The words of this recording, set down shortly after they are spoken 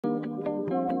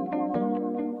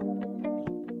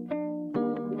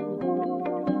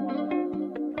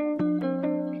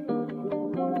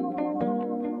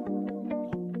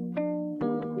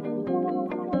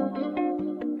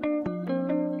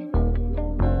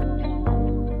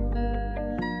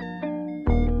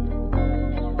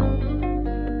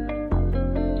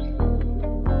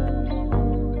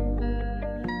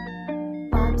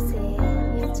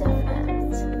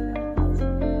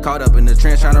Caught up in the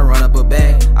trench tryna run up a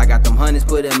bag. I got them hundreds,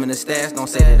 put them in the stash. Don't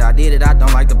say that I did it, I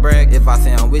don't like to brag. If I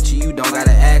say I'm with you, you don't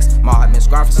gotta ask. Ma, I been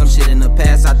scarred for some shit in the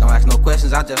past. I don't ask no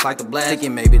questions, I just like to blast.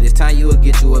 Thinking maybe this time you will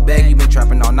get you a bag. You been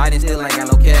trapping all night and still ain't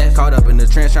got no cash. Caught up in the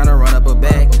trench tryna run up a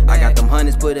bag. I got them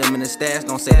hundreds, put them in the stash.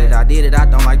 Don't say that I did it, I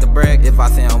don't like to brag. If I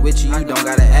say I'm with you, you don't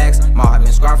gotta ask. Ma, I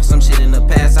been scarred for some shit in the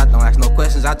past. I don't ask no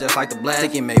questions, I just like to blast.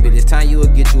 Thinking maybe this time you will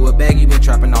get you a bag. You been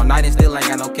trapping all night and still ain't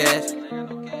got no cash.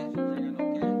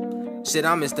 Shit,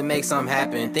 I'm to make something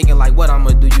happen. Thinking like what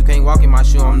I'ma do, you can't walk in my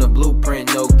shoe, I'm the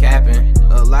blueprint, no capping.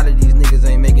 A lot of these niggas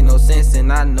ain't making no sense,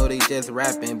 and I know they just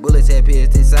rapping. Bullets had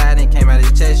pierced inside and came out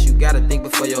his chest, you gotta think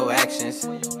before your actions.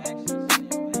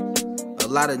 A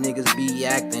lot of niggas be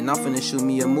acting, I'm finna shoot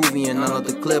me a movie and none of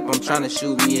the clip, I'm tryna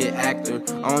shoot me an actor.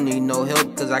 I don't need no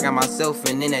help cause I got myself,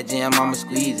 and in that jam I'ma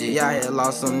squeeze it. Yeah, I had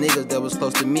lost some niggas that was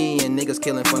close to me, and niggas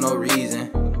killing for no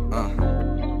reason.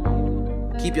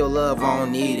 Keep your love, I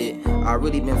don't need it. I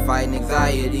really been fighting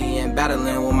anxiety and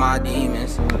battling with my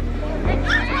demons. Keep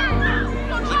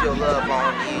your love, I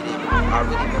don't need it. I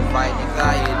really been fighting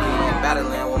anxiety and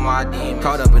battling with my demons.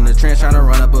 Caught up in the trench tryna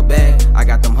run up a bag. I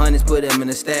got them hundreds, put them in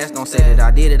the stash. Don't say that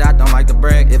I did it, I don't like to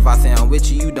brag. If I say I'm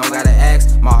with you, you don't gotta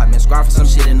ask. Ma, I been scarred for some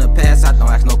shit in the past. I don't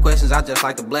ask no questions, I just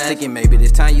like to blast. Thinking maybe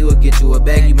this time you will get you a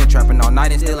bag. You been trapping all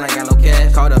night and still ain't got no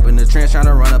cash. Caught up in the trench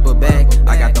tryna run up a bag.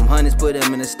 I got them hundreds, put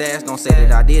them in the stash. Don't say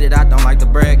that I did it, I don't like to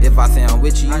brag. If I say I'm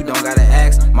with you, you don't gotta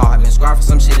ask. Ma, I been scarred for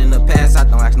some shit in the past. I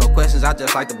don't ask no questions, I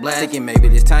just like to blast. Thinking maybe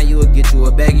this time you will get you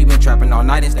a bag. You been trapping all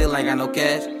night and still ain't got no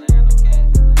cash.